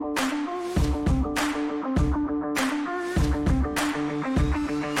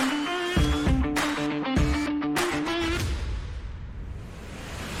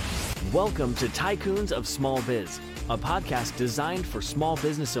Welcome to Tycoons of Small Biz, a podcast designed for small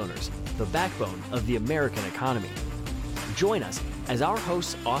business owners, the backbone of the American economy. Join us as our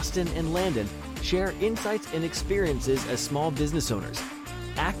hosts Austin and Landon share insights and experiences as small business owners,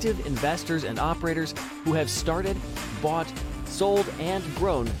 active investors and operators who have started, bought, sold, and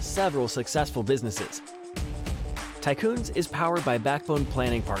grown several successful businesses. Tycoons is powered by Backbone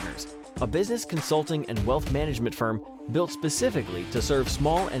Planning Partners, a business consulting and wealth management firm built specifically to serve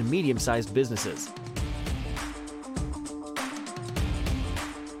small and medium-sized businesses.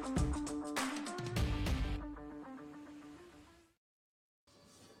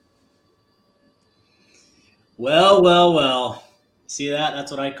 Well. See that?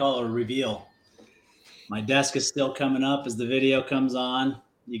 That's what I call a reveal. My desk is still coming up as the video comes on.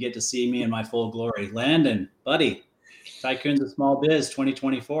 You get to see me in my full glory. Landon, buddy, Tycoons of Small Biz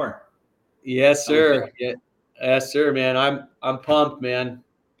 2024. Yes, sir. Yes, sir, man. I'm pumped, man.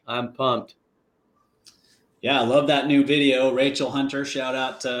 I'm pumped. Yeah, I love that new video. Rachel Hunter, shout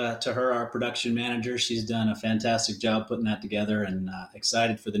out to her, our production manager. She's done a fantastic job putting that together, and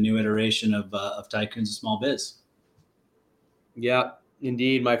excited for the new iteration of Tycoons of Small Biz. Yeah,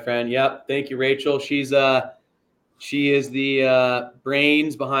 indeed, my friend. Yep. Thank you, Rachel. She is the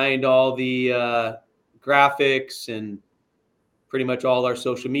brains behind all the graphics and pretty much all our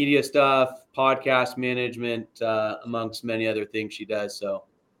social media stuff, podcast management, amongst many other things she does. So,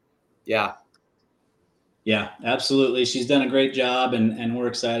 yeah. Yeah, absolutely. She's done a great job, and we're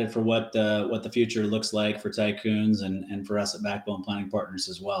excited for what the future looks like for Tycoons and for us at Backbone Planning Partners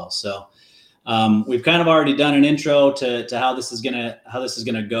as well. So we've kind of already done an intro to how this is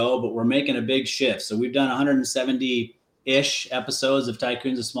gonna go, but we're making a big shift. So we've done 170-ish episodes of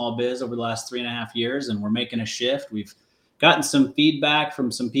Tycoons of Small Biz over the last 3.5 years, and we're making a shift. We've gotten some feedback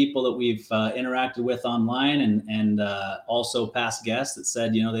from some people that we've interacted with online and also past guests that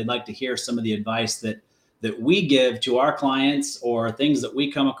said, they'd like to hear some of the advice that we give to our clients or things that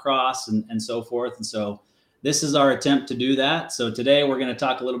we come across and so forth. And so this is our attempt to do that. So today we're going to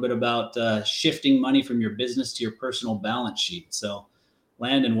talk a little bit about shifting money from your business to your personal balance sheet. So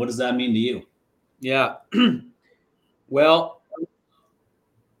Landon, what does that mean to you? Yeah. Well,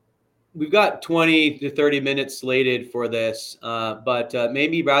 we've got 20 to 30 minutes slated for this, but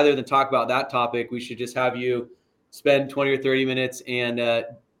maybe rather than talk about that topic, we should just have you spend 20 or 30 minutes and,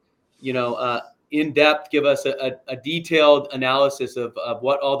 in depth, give us a detailed analysis of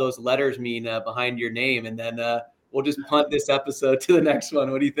what all those letters mean behind your name. And then we'll just punt this episode to the next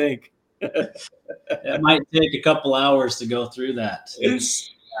one. What do you think? It might take a couple hours to go through that.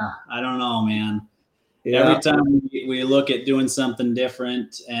 I don't know, man. Yeah. Every time we look at doing something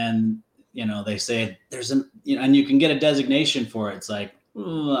different and, they say and you can get a designation for it. It's like,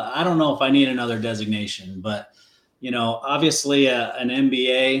 I don't know if I need another designation, but, obviously an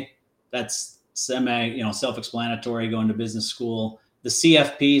MBA, that's self-explanatory, going to business school. The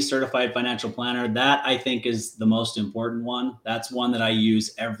CFP, Certified Financial Planner, that I think is the most important one. That's one that I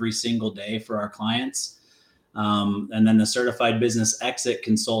use every single day for our clients. And then the Certified Business Exit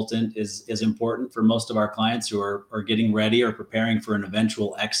Consultant is important for most of our clients who are getting ready or preparing for an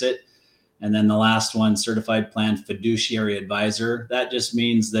eventual exit. And then the last one, Certified Plan Fiduciary Advisor. That just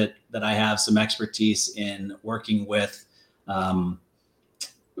means that I have some expertise in working with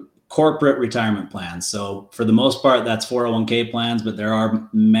corporate retirement plans. So for the most part, that's 401k plans, but there are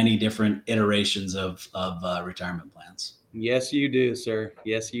many different iterations of retirement plans. Yes, you do, sir.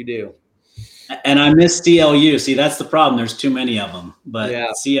 Yes, you do. And I miss CLU. See, that's the problem. There's too many of them, but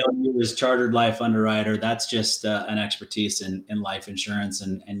yeah. CLU is Chartered Life Underwriter. That's just an expertise in life insurance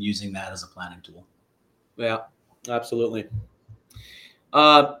and using that as a planning tool. Yeah, absolutely.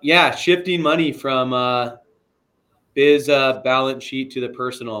 Shifting money from biz balance sheet to the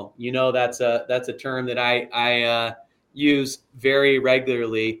personal. That's a term that I use very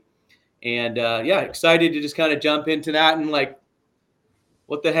regularly, and excited to just kind of jump into that and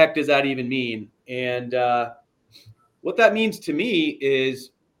what the heck does that even mean? And what that means to me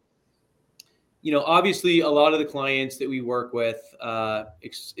is, obviously a lot of the clients that we work with,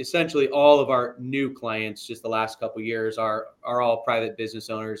 essentially all of our new clients, just the last couple of years are all private business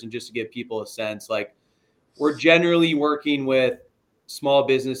owners. And just to give people a sense, we're generally working with small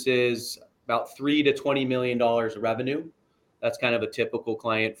businesses, about $3 to $20 million of revenue. That's kind of a typical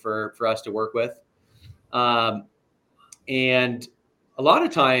client for us to work with. And a lot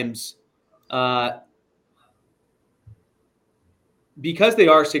of times, because they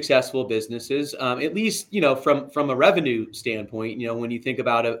are successful businesses, at least, from a revenue standpoint, when you think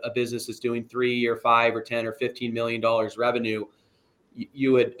about a business that's doing 3 or 5 or 10 or $15 million revenue,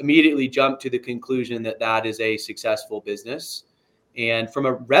 you would immediately jump to the conclusion that is a successful business. And from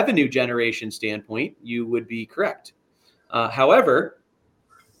a revenue generation standpoint, you would be correct. However,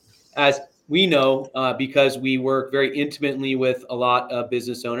 as we know, because we work very intimately with a lot of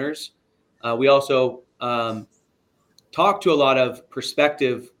business owners, we also talk to a lot of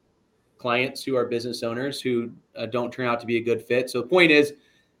prospective clients who are business owners who don't turn out to be a good fit. So the point is,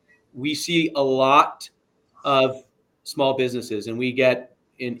 we see a lot of small businesses and we get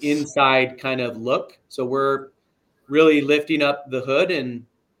an inside kind of look. So we're really lifting up the hood and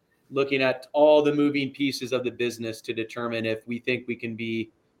looking at all the moving pieces of the business to determine if we think we can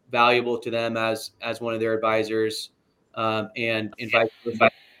be valuable to them as one of their advisors, and vice versa.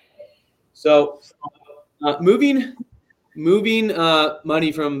 So moving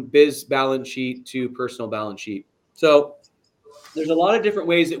money from biz balance sheet to personal balance sheet. So there's a lot of different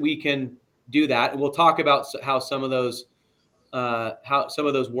ways that we can do that, and we'll talk about how some of those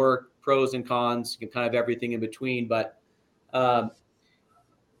work, pros and cons, and kind of everything in between. But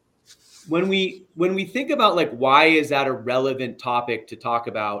when we think about like why is that a relevant topic to talk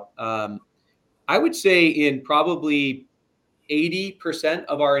about, I would say in probably 80%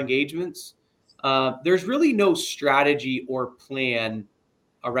 of our engagements, there's really no strategy or plan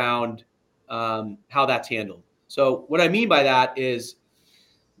around how that's handled. So what I mean by that is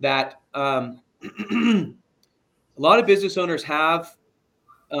that a lot of business owners have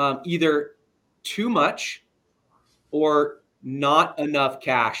either too much or not enough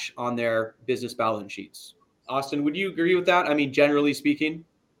cash on their business balance sheets. Austin, would you agree with that? I mean, generally speaking.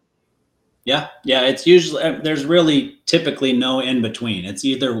 Yeah. It's usually, there's really typically no in between. It's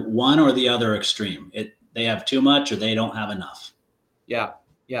either one or the other extreme. They have too much or they don't have enough. Yeah.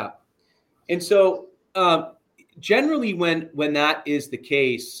 And so generally when that is the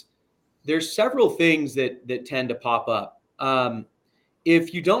case, there's several things that tend to pop up.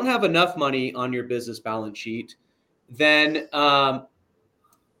 If you don't have enough money on your business balance sheet, then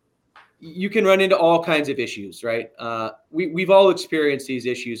you can run into all kinds of issues, right? We've all experienced these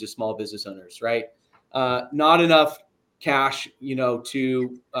issues as small business owners, right? Not enough cash,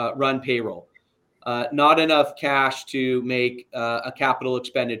 to run payroll. Not enough cash to make a capital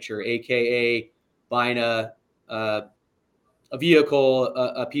expenditure, aka buying a vehicle,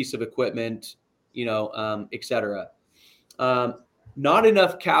 a piece of equipment, et cetera. Not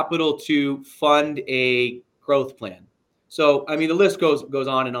enough capital to fund a growth plan. So, I mean, the list goes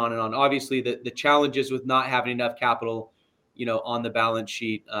on and on and on. Obviously, the challenges with not having enough capital, on the balance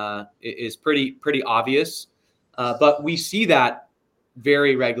sheet is pretty obvious. But we see that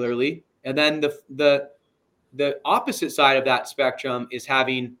very regularly. And then the opposite side of that spectrum is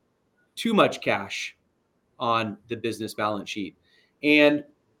having too much cash on the business balance sheet. And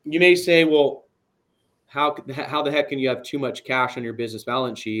you may say, well, how the heck can you have too much cash on your business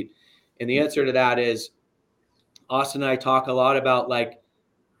balance sheet? And the answer to that is, Austin and I talk a lot about like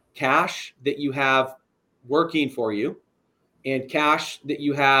cash that you have working for you and cash that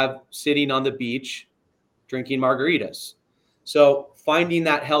you have sitting on the beach drinking margaritas. So finding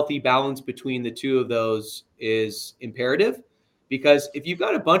that healthy balance between the two of those is imperative, because if you've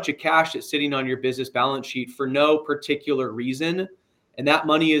got a bunch of cash that's sitting on your business balance sheet for no particular reason, and that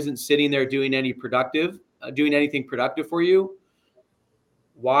money isn't sitting there doing anything productive for you,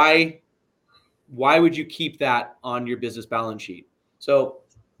 why would you keep that on your business balance sheet? So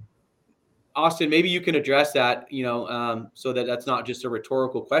Austin, maybe you can address that, so that's not just a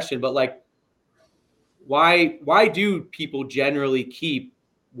rhetorical question, but like, why do people generally keep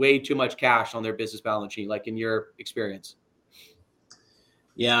way too much cash on their business balance sheet, like in your experience?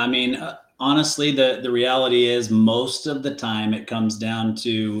 Yeah, I mean, honestly, the reality is most of the time it comes down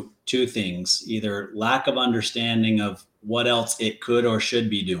to two things: either lack of understanding of what else it could or should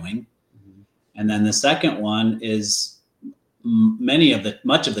be doing, and then the second one is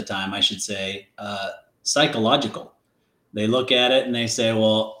much of the time, I should say, psychological. They look at it and they say,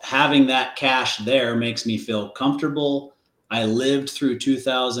 well, having that cash there makes me feel comfortable. I lived through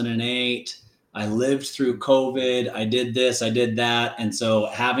 2008. I lived through COVID. I did this, I did that. And so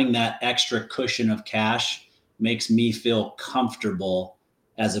having that extra cushion of cash makes me feel comfortable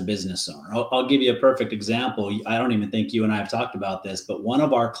as a business owner. I'll give you a perfect example. I don't even think you and I have talked about this, but one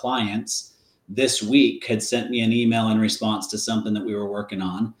of our clients this week had sent me an email in response to something that we were working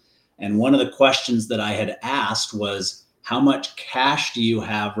on. And one of the questions that I had asked was, how much cash do you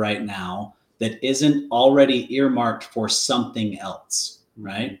have right now that isn't already earmarked for something else,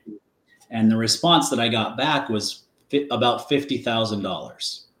 right? And the response that I got back was about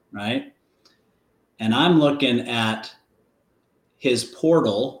 $50,000, right? And I'm looking at his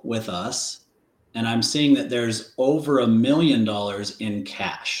portal with us, and I'm seeing that there's over $1 million in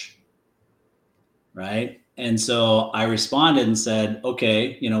cash, right? And so I responded and said,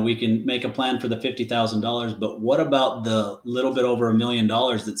 okay, we can make a plan for the $50,000, but what about the little bit over $1 million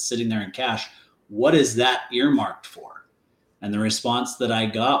that's sitting there in cash? What is that earmarked for? And the response that I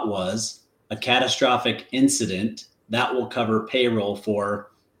got was a catastrophic incident that will cover payroll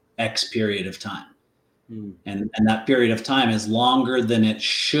for X period of time. And that period of time is longer than it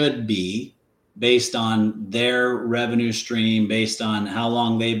should be based on their revenue stream, based on how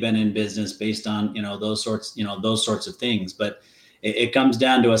long they've been in business, based on, those sorts of things. But it comes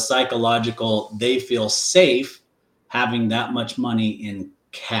down to a psychological, they feel safe having that much money in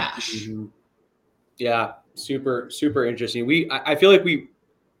cash. Mm-hmm. Yeah. Super, super interesting. I feel like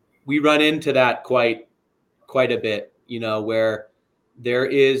we run into that quite a bit, where there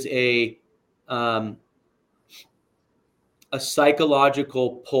is a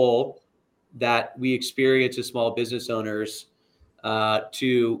psychological pull that we experience as small business owners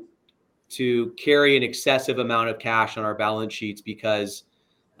to carry an excessive amount of cash on our balance sheets, because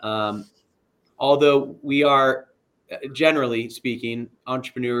although we are, generally speaking,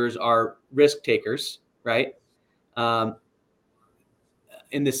 entrepreneurs are risk takers, right? In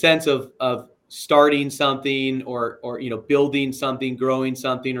the sense of starting something or building something, growing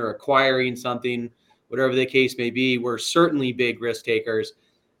something, or acquiring something, whatever the case may be, we're certainly big risk takers.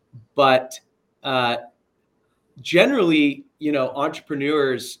 But generally,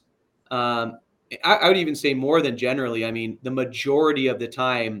 entrepreneurs, I would even say more than generally, I mean, the majority of the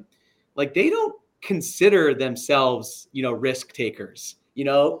time, like, they don't consider themselves, risk takers.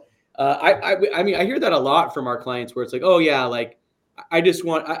 I mean, I hear that a lot from our clients, where it's like, oh yeah, like, I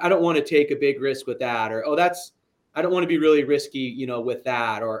don't want to take a big risk with that, or I don't want to be really risky, with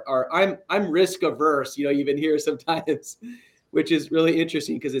that, or I'm risk averse, you even hear sometimes, which is really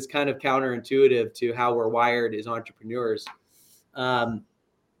interesting because it's kind of counterintuitive to how we're wired as entrepreneurs.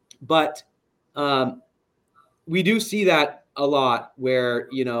 But we do see that a lot, where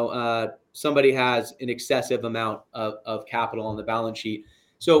somebody has an excessive amount of capital on the balance sheet.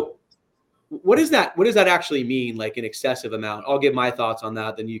 So what does that actually mean, like an excessive amount? I'll give my thoughts on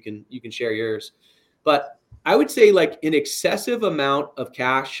that, then you can share yours. But I would say, like, an excessive amount of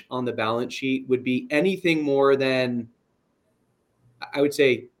cash on the balance sheet would be anything more than, I would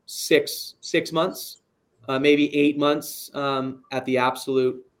say, six months, maybe 8 months at the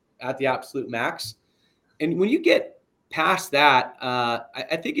absolute max. And when you get past that,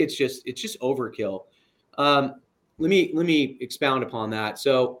 I think it's just overkill. Let me expound upon that.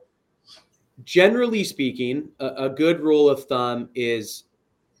 So, generally speaking, a good rule of thumb is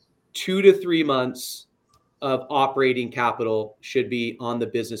 2 to 3 months of operating capital should be on the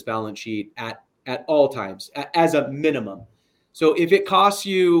business balance sheet at all times, as a minimum. So if it costs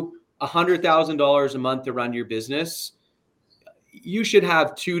you $100,000 a month to run your business, you should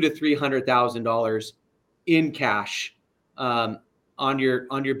have $200,000 to $300,000 in cash on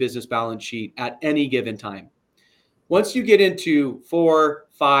your business balance sheet at any given time. Once you get into 4,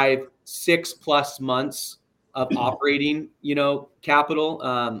 5, 6 plus months of operating, capital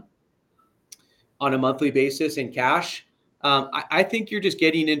on a monthly basis in cash, I think you're just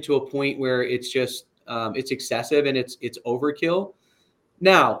getting into a point where it's just it's excessive and it's overkill.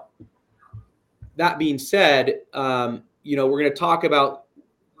 Now, that being said, we're going to talk about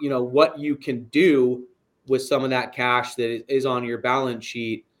what you can do with some of that cash that is on your balance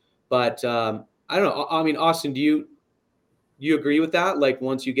sheet. But I don't know. I mean, Austin, do you agree with that? Like,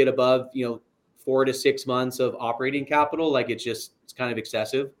 once you get above 4 to 6 months of operating capital, like, it's kind of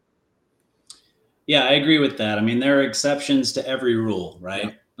excessive. Yeah, I agree with that. I mean, there are exceptions to every rule, right?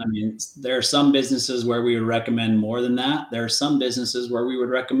 Yeah. I mean, there are some businesses where we would recommend more than that. There are some businesses where we would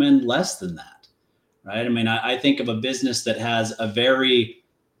recommend less than that, right? I mean, I think of a business that has a very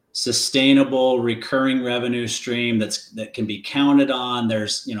sustainable recurring revenue stream that can be counted on.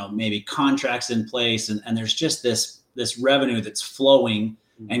 There's, maybe contracts in place, and there's just this revenue that's flowing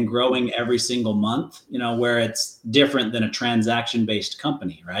and growing every single month, where it's different than a transaction-based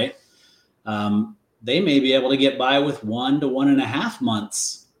company, right? They may be able to get by with 1 to 1.5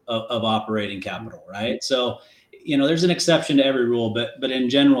 months of operating capital, right? So, there's an exception to every rule, but in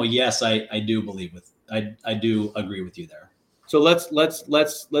general, yes, I do do agree with you there. So let's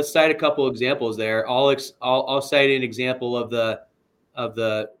cite a couple examples there. I'll cite an example of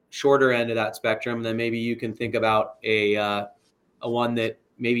the shorter end of that spectrum, and then maybe you can think about a one that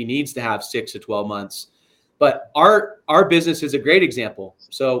maybe needs to have 6 to 12 months. But our business is a great example.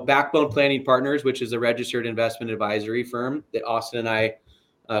 So Backbone Planning Partners, which is a registered investment advisory firm that Austin and I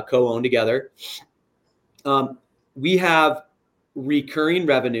co-own together, we have recurring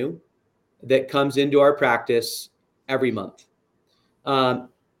revenue that comes into our practice every month. And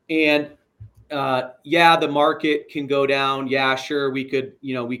yeah, the market can go down. Yeah, sure. We could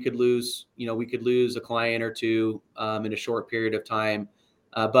lose a client or two in a short period of time.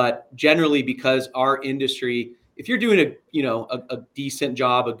 But generally, because our industry, if you're doing a decent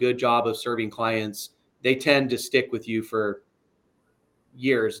job, a good job of serving clients, they tend to stick with you for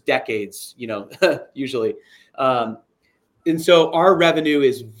years, decades, usually. And so our revenue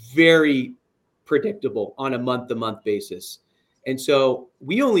is very predictable on a month-to-month basis. And so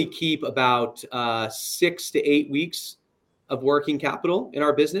we only keep about 6 to 8 weeks of working capital in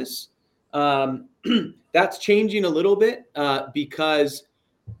our business. That's changing a little bit because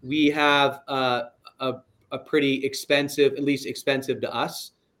we have a pretty expensive, at least expensive to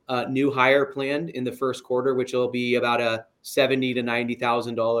us, new hire planned in the first quarter, which will be about a $70,000 to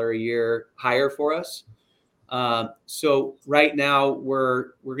 $90,000 a year hire for us. So right now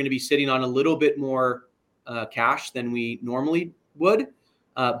we're going to be sitting on a little bit more cash than we normally would.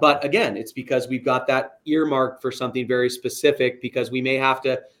 But again, it's because we've got that earmarked for something very specific, because we may have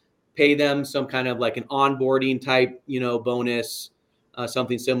to pay them some kind of like an onboarding type, bonus,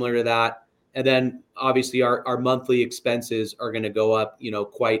 something similar to that. And then obviously our monthly expenses are going to go up,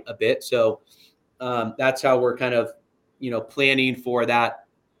 quite a bit. So that's how we're kind of, planning for that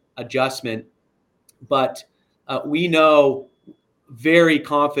adjustment. But we know very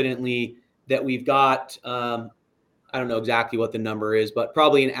confidently that we've got, I don't know exactly what the number is, but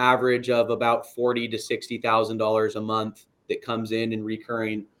probably an average of about $40,000 to $60,000 a month that comes in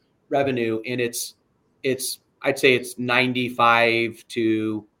recurring revenue. And I'd say it's 95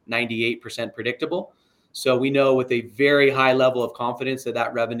 to 98% predictable. So we know with a very high level of confidence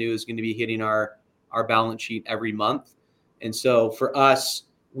that revenue is going to be hitting our balance sheet every month. And so for us,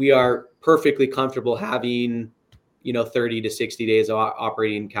 we are perfectly comfortable having, 30 to 60 days of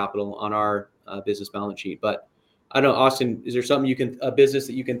operating capital on our business balance sheet. But I don't know, Austin, is there something a business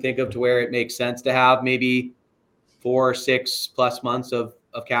that you can think of to where it makes sense to have maybe 4 or 6 plus months of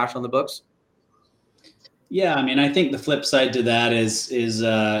cash on the books? Yeah. I mean, I think the flip side to that is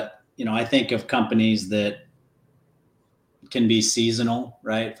I think of companies that can be seasonal,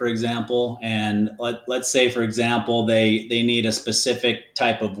 right? For example, and let's say, for example, they need a specific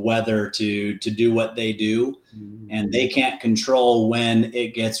type of weather to do what they do, and they can't control when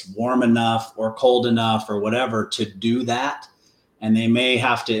it gets warm enough or cold enough or whatever to do that. And they may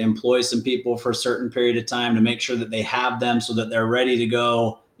have to employ some people for a certain period of time to make sure that they have them so that they're ready to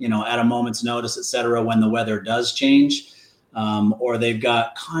go, at a moment's notice, et cetera, when the weather does change. Or they've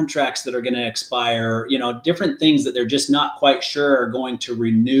got contracts that are going to expire, different things that they're just not quite sure are going to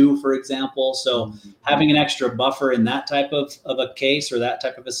renew, for example. So having an extra buffer in that type of a case or that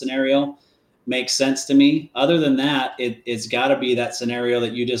type of a scenario makes sense to me. Other than that, it's got to be that scenario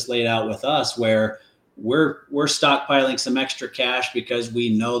that you just laid out with us, where we're stockpiling some extra cash because we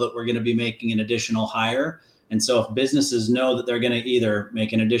know that we're going to be making an additional hire. And so if businesses know that they're going to either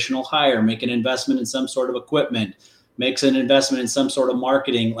make an additional hire, make an investment in some sort of equipment, makes an investment in some sort of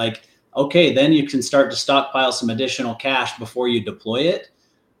marketing, okay, then you can start to stockpile some additional cash before you deploy it.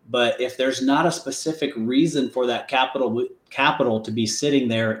 But if there's not a specific reason for that capital to be sitting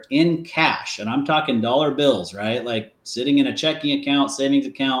there in cash, and I'm talking dollar bills, right? Like sitting in a checking account, savings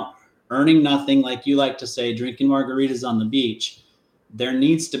account, earning nothing, like you like to say, drinking margaritas on the beach, there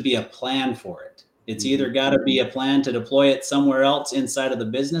needs to be a plan for it. It's either got to be a plan to deploy it somewhere else inside of the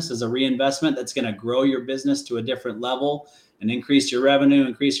business as a reinvestment that's going to grow your business to a different level and increase your revenue,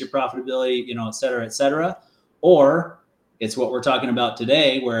 increase your profitability, et cetera. Or it's what we're talking about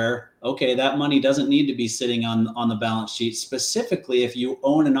today, where, okay, that money doesn't need to be sitting on the balance sheet, specifically if you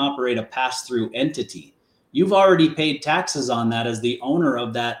own and operate a pass-through entity. You've already paid taxes on that as the owner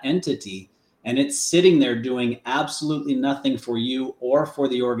of that entity, and it's sitting there doing absolutely nothing for you or for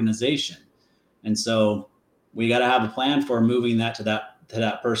the organization. And so we got to have a plan for moving that to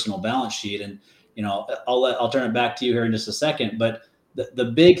that personal balance sheet. And, I'll turn it back to you here in just a second. But the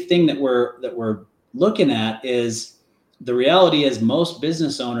big thing that we're looking at is the reality is most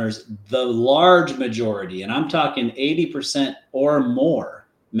business owners, the large majority, and I'm talking 80% or more,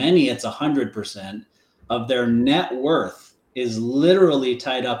 many it's 100% of their net worth is literally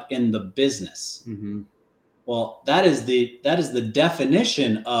tied up in the business. Mm-hmm. Well, that is the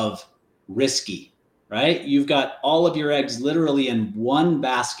definition of risky, right? You've got all of your eggs literally in one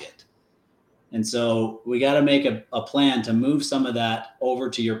basket. And so we got to make a plan to move some of that over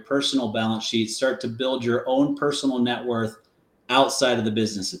to your personal balance sheet, start to build your own personal net worth outside of the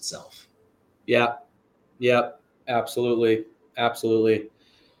business itself. Yeah. Absolutely.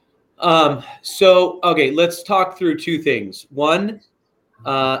 So, okay, let's talk through two things. One,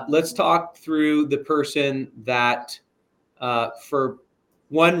 let's talk through the person that, for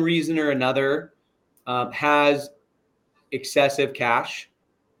one reason or another has excessive cash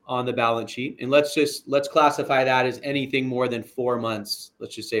on the balance sheet, and let's classify that as anything more than 4 months.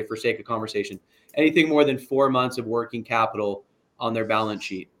 Let's just say, for sake of conversation, anything more than 4 months of working capital on their balance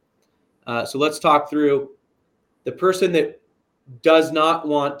sheet. So let's talk through the person that does not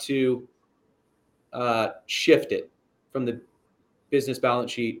want to shift it from the business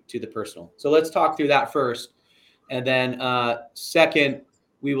balance sheet to the personal. So let's talk through that first. And then second,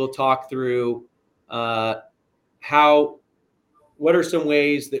 we will talk through what are some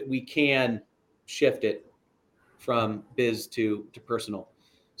ways that we can shift it from biz to personal.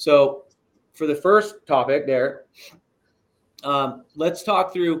 So for the first topic there, let's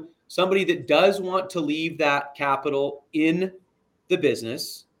talk through somebody that does want to leave that capital in the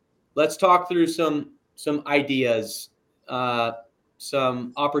business. Let's talk through some ideas,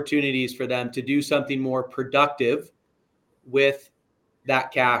 some opportunities for them to do something more productive with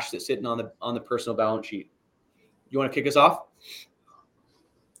that cash that's sitting on the personal balance sheet. You want to kick us off?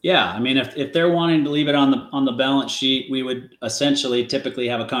 Yeah, I mean, if they're wanting to leave it on the balance sheet, we would essentially typically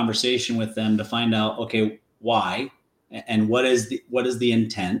have a conversation with them to find out, okay, why, and what is the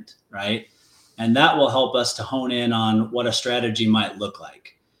intent, right? And that will help us to hone in on what a strategy might look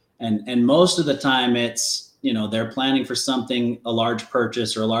like. And most of the time, it's, they're planning for something, a large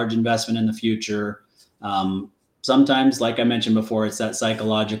purchase or a large investment in the future. Sometimes, like I mentioned before, it's that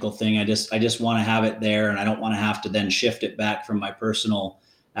psychological thing. I just want to have it there, and I don't want to have to then shift it back from my personal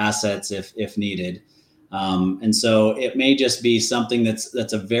assets if needed. And so it may just be something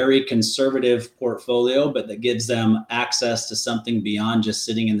that's a very conservative portfolio, but that gives them access to something beyond just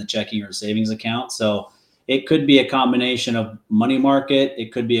sitting in the checking or savings account. So it could be a combination of money market.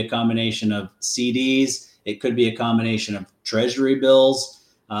 It could be a combination of CDs. It could be a combination of treasury bills.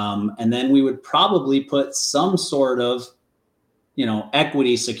 And then we would probably put some sort of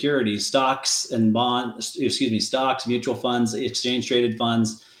equity securities, stocks, mutual funds, exchange traded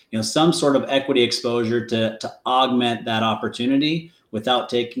funds, some sort of equity exposure to augment that opportunity without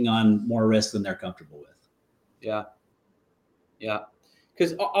taking on more risk than they're comfortable with. Yeah.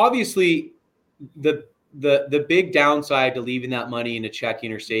 Because obviously the big downside to leaving that money in a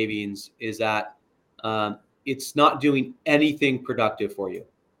checking or savings is that it's not doing anything productive for you,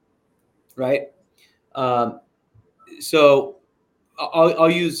 right? So I'll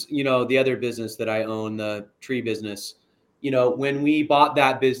use, the other business that I own, the tree business. When we bought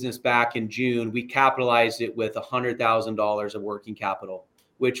that business back in June, we capitalized it with $100,000 of working capital,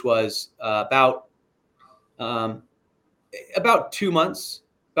 which was about 2 months,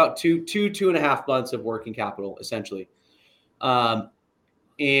 about two and a half months of working capital, essentially.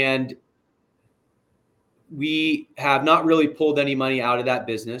 And we have not really pulled any money out of that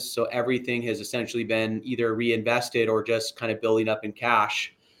business. So everything has essentially been either reinvested or just kind of building up in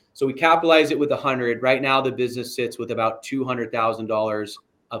cash. So we capitalize it with 100. Right now, the business sits with about $200,000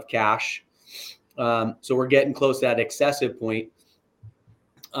 of cash. So we're getting close to that excessive point.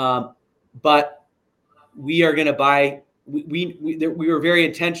 But we are going to buy. We were very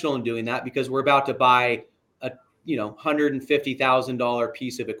intentional in doing that because we're about to buy a $150,000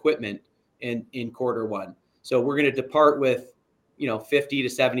 piece of equipment in quarter one. So we're going to depart with $50,000 to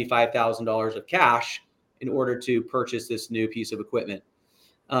 $75,000 of cash in order to purchase this new piece of equipment.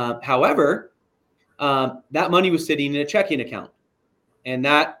 However, that money was sitting in a checking account, and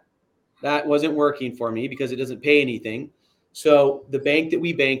that wasn't working for me because it doesn't pay anything. So the bank that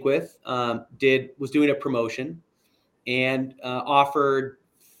we bank with was doing a promotion and offered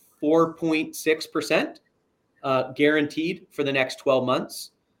 4.6% guaranteed for the next 12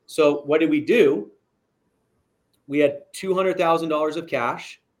 months. So what did we do? We had $200,000 of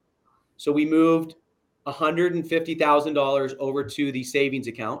cash. So we moved $150,000 over to the savings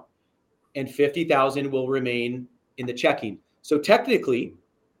account, and $50,000 will remain in the checking. So technically,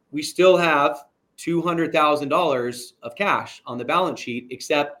 we still have $200,000 of cash on the balance sheet,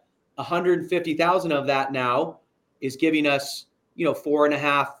 except $150,000 of that now is giving us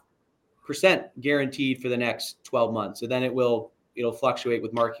 4.5% guaranteed for the next 12 months. So then it'll fluctuate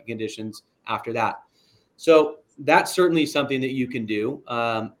with market conditions after that. So that's certainly something that you can do.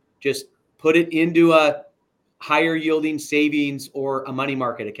 Just put it into a higher yielding savings or a money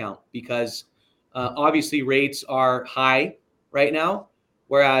market account, because obviously rates are high right now.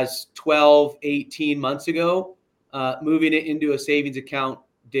 Whereas 12, 18 months ago, moving it into a savings account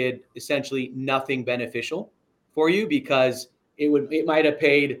did essentially nothing beneficial for you, because it might have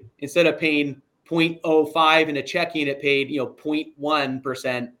paid, instead of paying 0.05 in a checking, it paid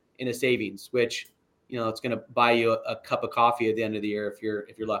 0.1% in a savings, which it's going to buy you a cup of coffee at the end of the year if you're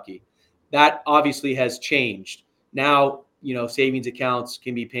lucky. That obviously has changed. Now savings accounts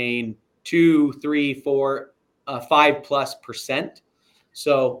can be paying 2, 3, 4, 5+%.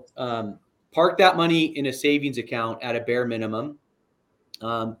 So park that money in a savings account at a bare minimum.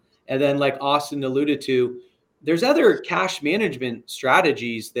 And then, like Austin alluded to, there's other cash management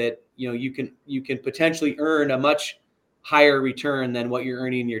strategies that you can potentially earn a much higher return than what you're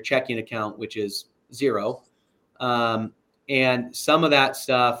earning in your checking account, which is 0. And some of that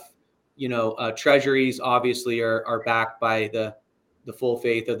stuff, treasuries obviously are backed by the full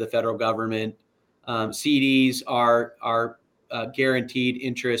faith of the federal government. CDs are guaranteed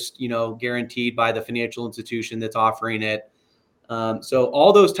interest, guaranteed by the financial institution that's offering it. So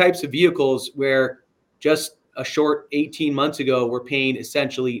all those types of vehicles where just a short 18 months ago we're paying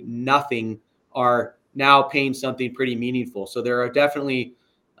essentially nothing are now paying something pretty meaningful. So there are definitely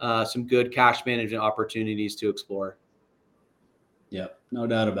some good cash management opportunities to explore. Yep, no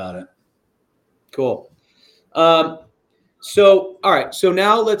doubt about it. Cool. So, all right. So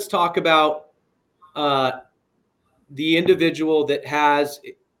now let's talk about the individual that has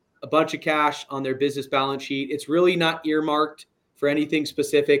a bunch of cash on their business balance sheet. It's really not earmarked for anything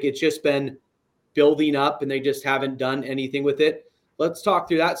specific. It's just been building up and they just haven't done anything with it. Let's talk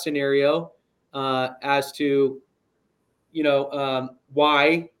through that scenario as to,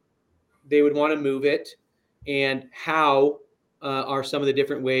 why they would want to move it and how are some of the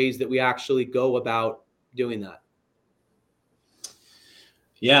different ways that we actually go about doing that.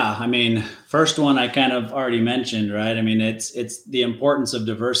 Yeah, I mean, first one I kind of already mentioned, right? I mean, it's the importance of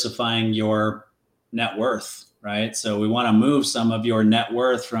diversifying your net worth, right? So we want to move some of your net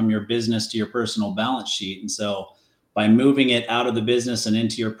worth from your business to your personal balance sheet. And so by moving it out of the business and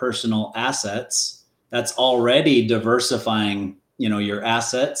into your personal assets, that's already diversifying, your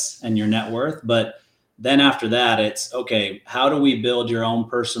assets and your net worth. But then after that, it's okay, how do we build your own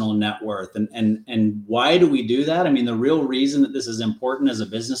personal net worth? And why do we do that? I mean, the real reason that this is important as a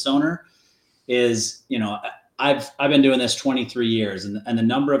business owner is, I've been doing this 23 years and the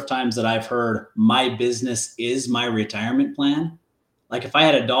number of times that I've heard my business is my retirement plan. Like if I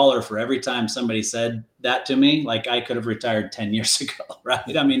had $1 for every time somebody said that to me, like I could have retired 10 years ago,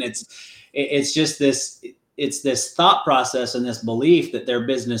 right? I mean, it's just this thought process and this belief that their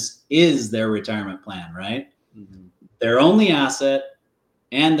business is their retirement plan, right? Mm-hmm. Their only asset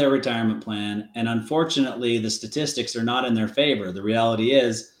and their retirement plan. And unfortunately, the statistics are not in their favor. The reality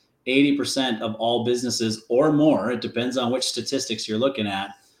is 80% of all businesses or more, it depends on which statistics you're looking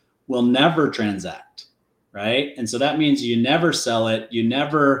at, will never transact, right? And so that means you never sell it. You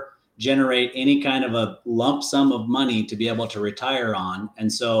never generate any kind of a lump sum of money to be able to retire on.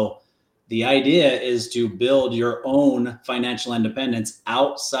 And so the idea is to build your own financial independence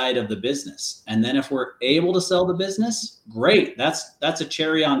outside of the business. And then if we're able to sell the business, great. That's a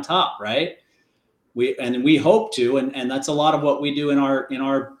cherry on top, right? We hope to, and that's a lot of what we do in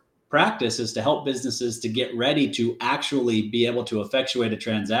our practice is to help businesses to get ready to actually be able to effectuate a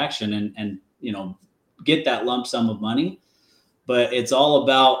transaction and get that lump sum of money. But it's all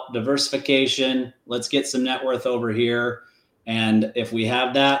about diversification. Let's get some net worth over here. And if we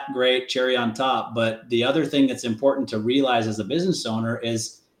have that, great, cherry on top. But the other thing that's important to realize as a business owner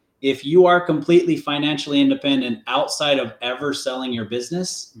is if you are completely financially independent outside of ever selling your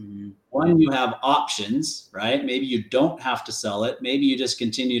business, mm-hmm. One, you have options, right? Maybe you don't have to sell it. Maybe you just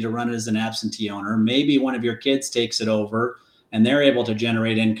continue to run it as an absentee owner. Maybe one of your kids takes it over and they're able to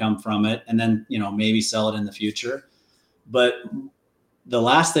generate income from it and then, maybe sell it in the future. But the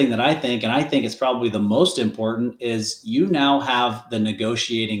last thing that I think it's probably the most important, is you now have the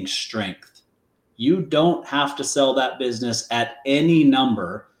negotiating strength. You don't have to sell that business at any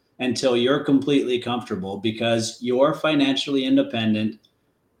number until you're completely comfortable because you're financially independent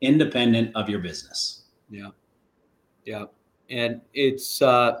of your business. Yeah. Yeah. And it's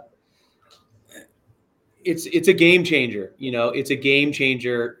a game changer, it's a game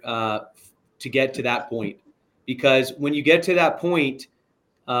changer to get to that point, because when you get to that point,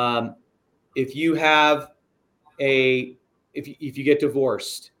 if you get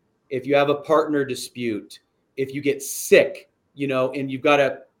divorced, if you have a partner dispute, if you get sick, and you've got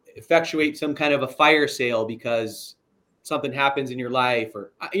to effectuate some kind of a fire sale because something happens in your life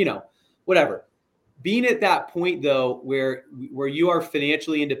or, whatever. Being at that point though, where you are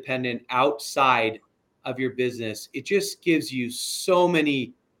financially independent outside of your business, it just gives you so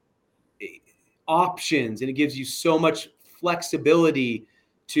many options and it gives you so much flexibility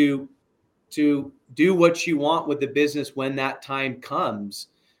to do what you want with the business when that time comes.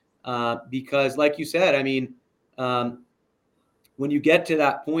 Because like you said, I mean, when you get to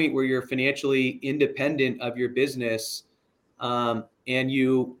that point where you're financially independent of your business, and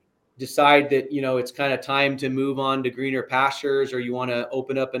you decide that, it's kind of time to move on to greener pastures, or you want to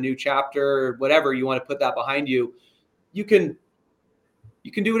open up a new chapter, or whatever, you want to put that behind you, you can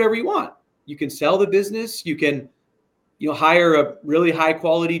do whatever you want. You can sell the business. You can, hire a really high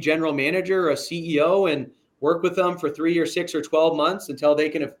quality general manager, a CEO, and work with them for 3 or 6 or 12 months until they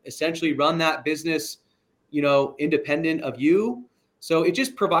can essentially run that business, independent of you. So it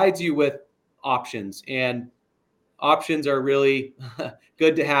just provides you with options, and options are really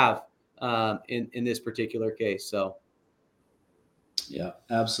good to have in this particular case. So. Yeah,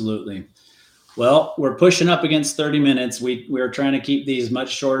 absolutely. Well, we're pushing up against 30 minutes. We're trying to keep these much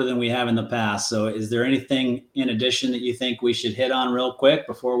shorter than we have in the past. So is there anything in addition that you think we should hit on real quick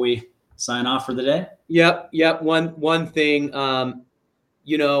before we sign off for the day? Yep. One thing,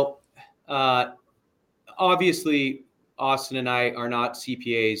 obviously Austin and I are not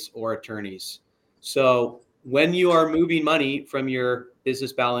CPAs or attorneys. So when you are moving money from your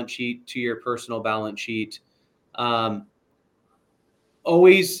business balance sheet to your personal balance sheet,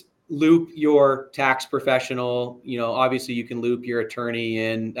 always loop your tax professional. Obviously you can loop your attorney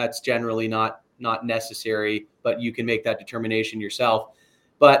in. That's generally not necessary, but you can make that determination yourself.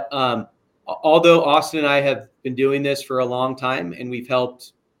 But although Austin and I have been doing this for a long time, and we've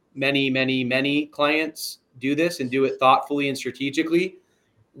helped many clients do this and do it thoughtfully and strategically,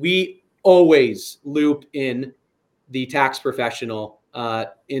 we always loop in the tax professional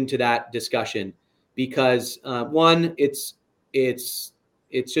into that discussion, because one, it's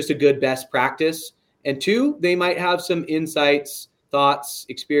just a good best practice. And two, they might have some insights, thoughts,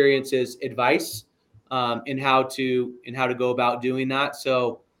 experiences, advice in how to go about doing that.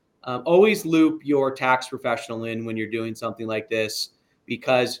 So always loop your tax professional in when you're doing something like this,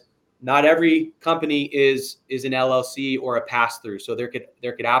 because not every company is an LLC or a pass-through. So there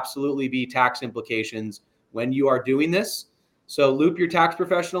could absolutely be tax implications when you are doing this. So loop your tax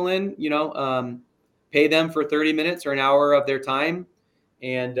professional in, pay them for 30 minutes or an hour of their time,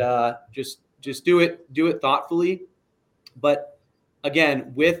 and just do it thoughtfully. But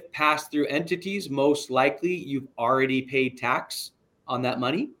again, with pass-through entities, most likely you've already paid tax on that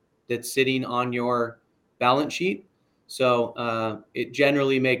money that's sitting on your balance sheet. So it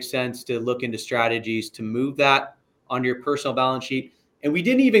generally makes sense to look into strategies to move that on your personal balance sheet. And we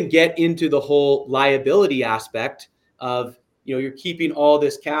didn't even get into the whole liability aspect of, you're keeping all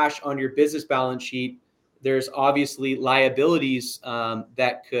this cash on your business balance sheet. There's obviously liabilities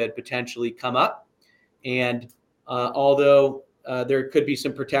that could potentially come up. And although there could be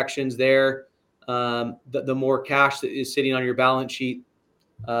some protections there, the more cash that is sitting on your balance sheet,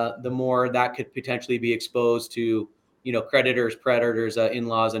 the more that could potentially be exposed to, creditors, predators,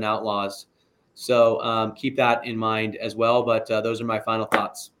 in-laws, and outlaws. So keep that in mind as well. But those are my final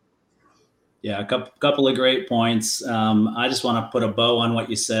thoughts. Yeah, a couple of great points. I just want to put a bow on what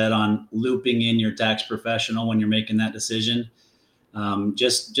you said on looping in your tax professional when you're making that decision.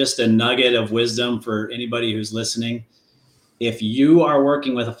 Just a nugget of wisdom for anybody who's listening. If you are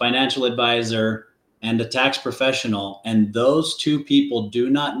working with a financial advisor and a tax professional, and those two people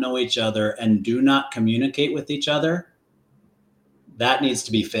do not know each other and do not communicate with each other, that needs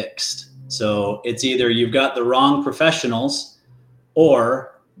to be fixed. So it's either you've got the wrong professionals, or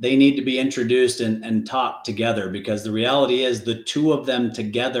they need to be introduced and talk together, because the reality is the two of them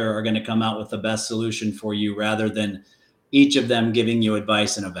together are going to come out with the best solution for you, rather than each of them giving you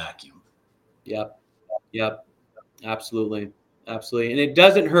advice in a vacuum. Yep. Absolutely. And it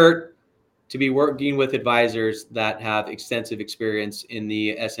doesn't hurt to be working with advisors that have extensive experience in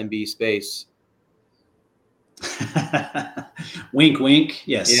the SMB space. Wink, wink.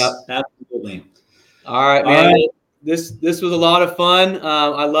 Yes, yep. Absolutely. All right, man. All right. This was a lot of fun.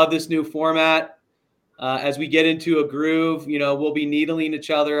 I love this new format. As we get into a groove, we'll be needling each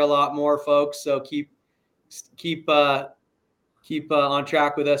other a lot more, folks. So keep on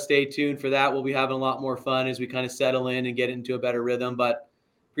track with us. Stay tuned for that. We'll be having a lot more fun as we kind of settle in and get into a better rhythm. But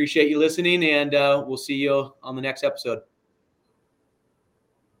appreciate you listening, and we'll see you on the next episode.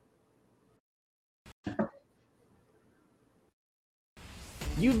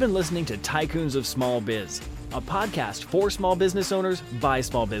 You've been listening to Tycoons of Small Biz, a podcast for small business owners by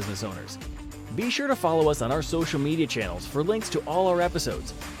small business owners. Be sure to follow us on our social media channels for links to all our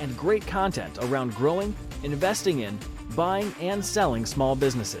episodes and great content around growing, investing in, buying, and selling small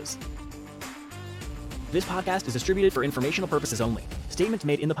businesses. This podcast is distributed for informational purposes only. Statements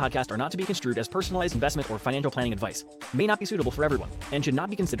made in the podcast are not to be construed as personalized investment or financial planning advice, may not be suitable for everyone, and should not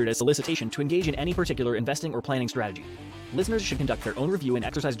be considered as solicitation to engage in any particular investing or planning strategy. Listeners should conduct their own review and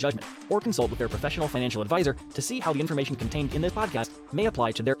exercise judgment, or consult with their professional financial advisor to see how the information contained in this podcast may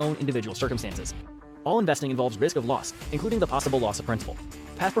apply to their own individual circumstances. All investing involves risk of loss, including the possible loss of principal.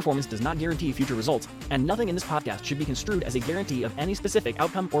 Past performance does not guarantee future results, and nothing in this podcast should be construed as a guarantee of any specific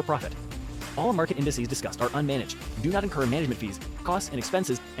outcome or profit. All market indices discussed are unmanaged, do not incur management fees, costs, and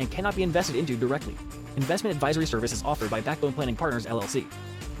expenses, and cannot be invested into directly. Investment advisory services offered by Backbone Planning Partners, LLC.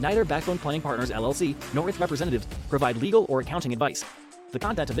 Neither Backbone Planning Partners, LLC, nor its representatives provide legal or accounting advice. The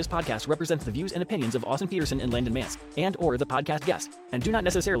content of this podcast represents the views and opinions of Austin Peterson and Landon Mance, and/or the podcast guest, and do not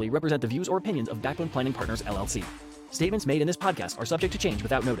necessarily represent the views or opinions of Backbone Planning Partners, LLC. Statements made in this podcast are subject to change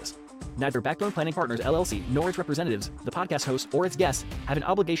without notice. Neither Backbone Planning Partners, LLC, nor its representatives, the podcast host, or its guests have an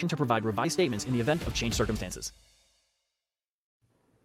obligation to provide revised statements in the event of changed circumstances.